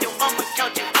right on your mama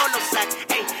couch and polo sock.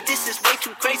 Hey, this is way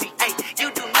too crazy. Hey,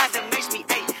 you do not amaze me.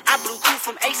 Hey, I blew cool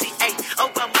from ACA.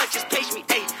 Obama just page me.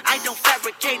 Hey, I don't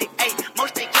fabricate it. Hey,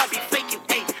 most of y'all be faking.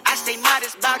 Hey, I stay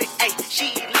modest about it. Hey,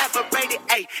 she elaborated.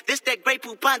 Hey, this that great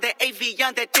poop on that AV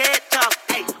on that TED talk.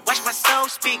 Hey, watch my soul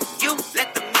speak. You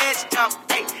let the meds talk.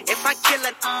 Hey, if I kill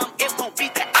an it won't be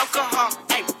the alcohol.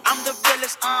 Hey, I'm the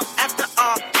realest after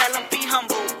all. Tell them be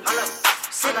humble.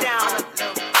 Sit down.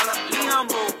 Be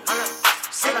humble.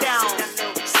 Sit down.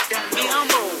 Be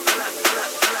humble.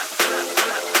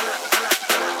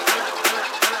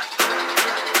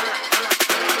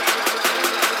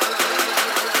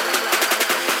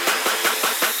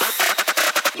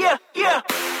 Yeah.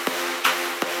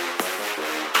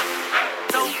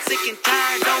 So sick and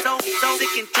tired, so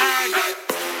sick and tired.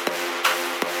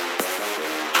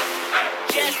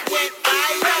 Just went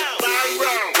viral.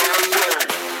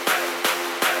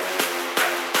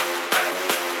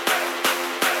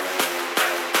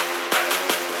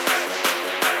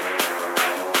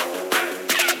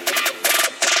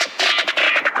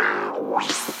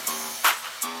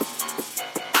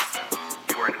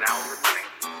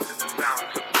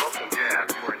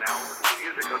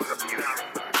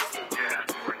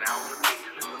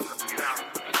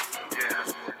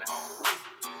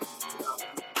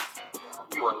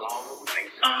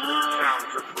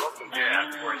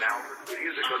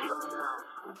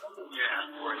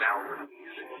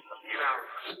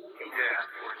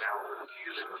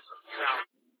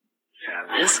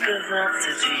 This goes out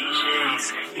to DJs,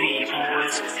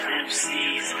 B-boys, and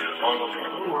MCs all over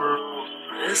the world.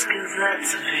 This goes out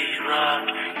to V-Rock,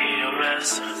 ARS,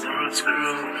 The Roots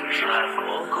Crew, Tribe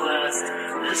Called Quest.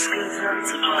 This goes out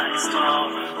to Black Star,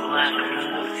 Black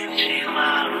Moon,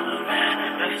 J-Live, Man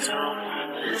and Metal.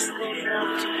 This goes out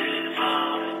to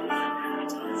hip-hop.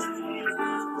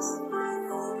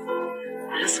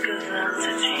 This goes out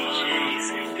to DJs,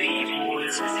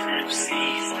 B-boys, and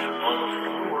MCs all over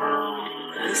the world.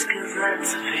 This goes out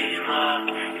to V-Rock,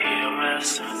 ARS,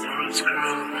 The Roots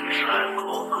Crew, Tribe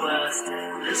Called Quest.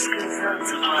 This goes out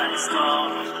to Black Star,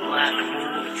 Black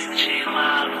Moon,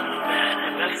 J-Live, Man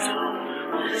and Metal.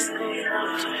 This goes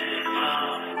out to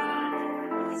hip-hop.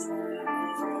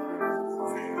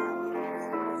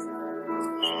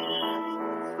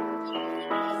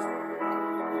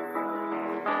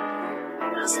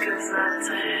 This goes out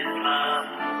to hip-hop.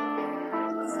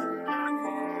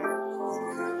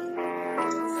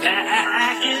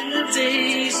 Back in the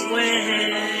days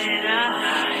when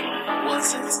I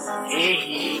wasn't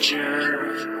a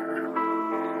jerk,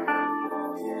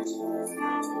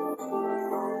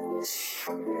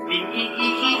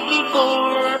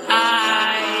 before I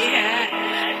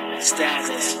had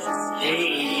status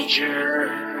major,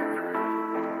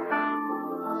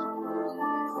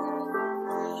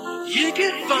 you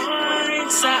can find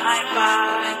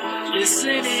sci-fi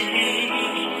listening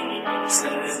to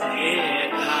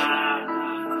hip-hop.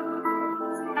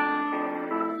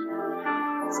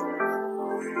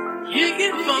 You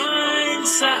can find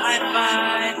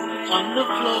sci-fi on the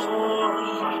floor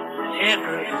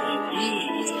whenever the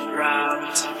beat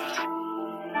drops.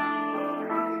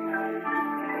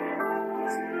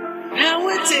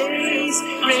 Nowadays,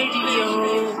 radio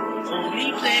only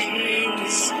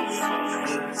plays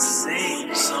the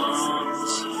same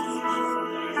songs.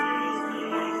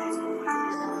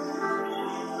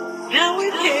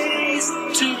 Nowadays,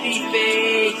 to be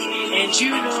fake, and you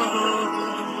know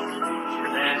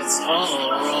that's all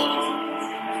wrong.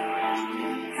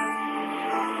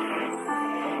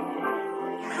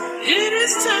 It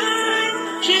is time,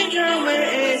 change our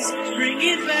ways, bring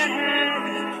it back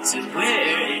to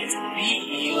where it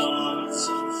belongs.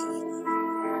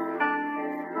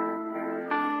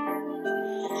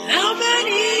 How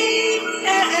many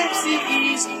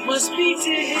MCs must be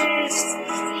dissed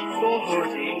before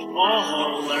they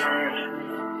all learn?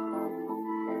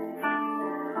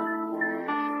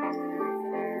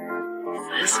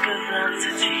 This goes out to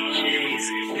DJs,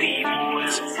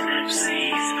 B-boys, and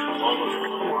MCs all over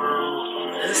the world.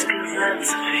 This goes out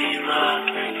to V-Rock,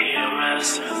 ARS,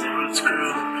 The Roots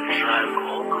Crew, Tribe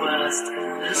Called Quest.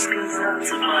 This goes out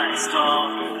to Black Star,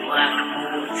 Black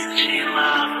Moon,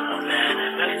 J-Live, Man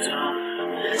and Metal.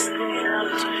 This goes out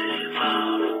to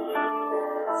hip-hop.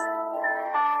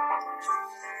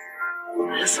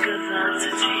 This goes out to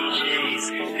DJs,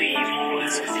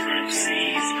 B-boys, and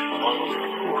MCs all over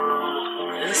the world.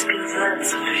 This goes out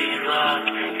to V-Rock,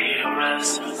 ARS,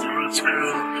 The Roots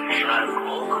Crew, Tribe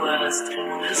Called Quest.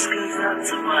 This goes out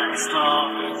to Black Star,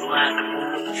 Black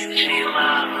Moon,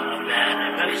 J-Live, Man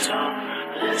and Metal.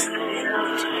 This goes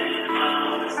out to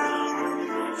hip-hop.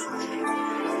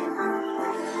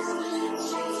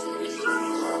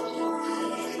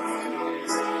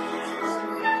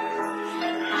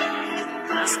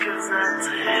 This goes out to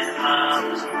hip-hop.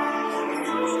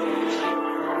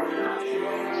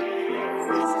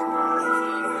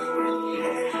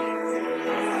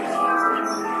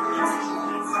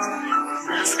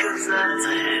 This goes out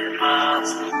to hip-hop.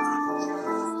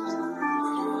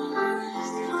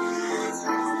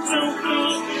 Don't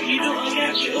come, you know I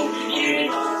got you open, kid.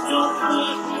 Don't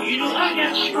come, you know I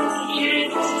got you open,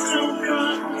 kid. Don't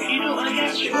come, you know I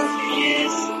got you open, kid.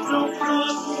 Don't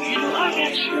come, you know I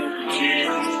got you open, kid.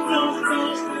 Don't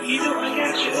come, you know I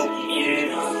got you open, kid.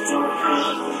 Don't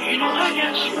come, you know I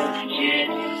got you open,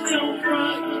 kid. Don't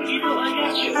come, you know I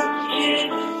got you open, kid.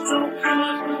 Don't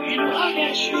come, you know I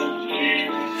got you open, kid.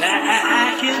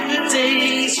 Back in the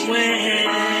days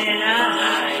when I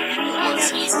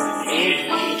wasn't a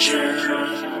jerk,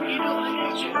 you know I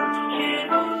got you open, kid.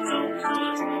 Don't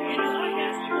come, you know I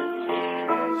got you open, kid.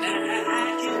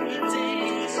 Back in the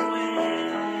days when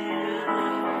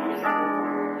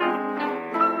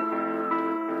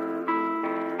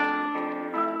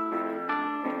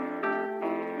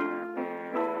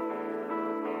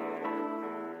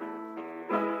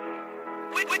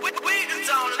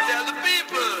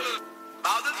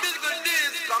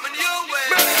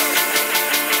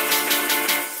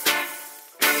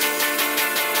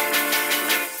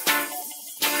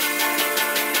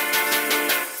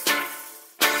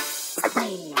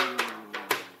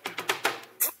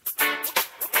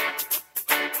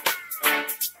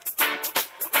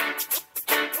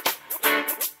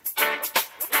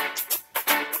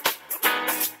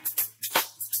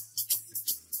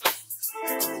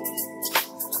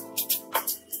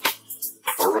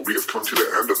we have come to the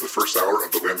end of the first hour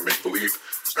of the Land of Make Believe,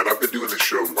 and I've been doing this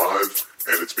show live,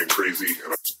 and it's been crazy.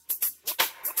 And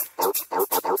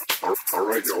all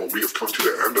right, y'all, we have come to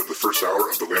the end of the first hour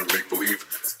of the Land of Make Believe,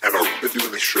 and I've been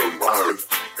doing this show live,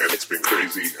 and it's been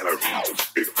crazy, and I've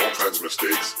made all kinds of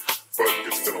mistakes, but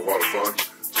it's been a lot of fun.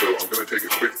 So I'm going to take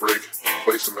a quick break,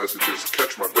 play some messages,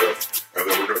 catch my breath, and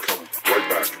then we're going to come right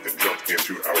back and jump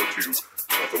into hour 2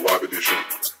 of the live edition.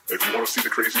 If you want to see the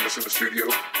craziness in the studio,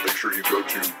 make sure you go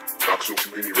to Knoxville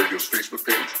Community Radio's Facebook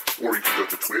page, or you can go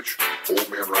to Twitch, Old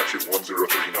Man Ratchet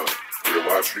 1039. We're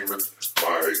live streaming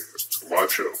my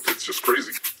live show. It's just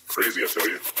crazy. Crazy, I tell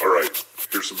you. All right,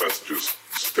 here's some messages.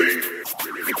 Stay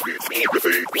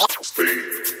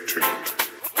tuned.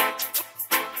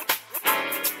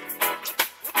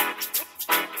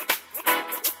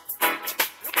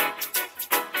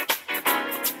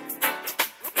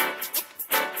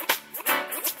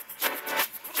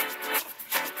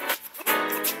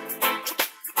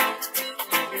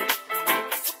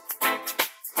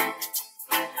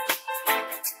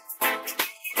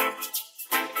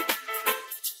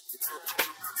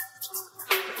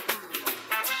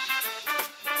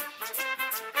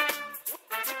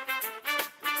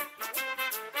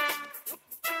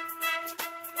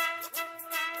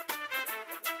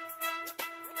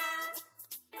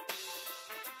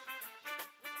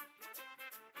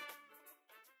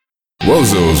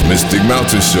 Wozo's Mystic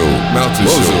Mountain Show.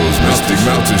 Wozo's Mystic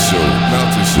Mountain Show.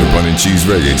 Your bun and cheese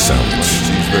reggae sandwich.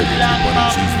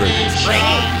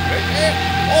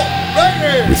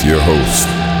 With your host,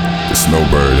 the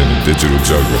Snowbird and the Digital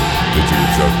Juggler.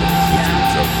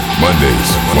 Mondays,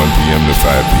 1 p.m. to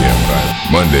 5 p.m.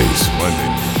 Mondays,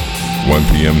 1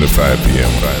 p.m. to 5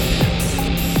 p.m.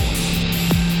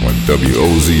 On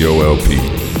WOZOLP,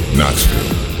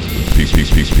 Knoxville,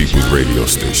 People's Radio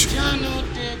Station.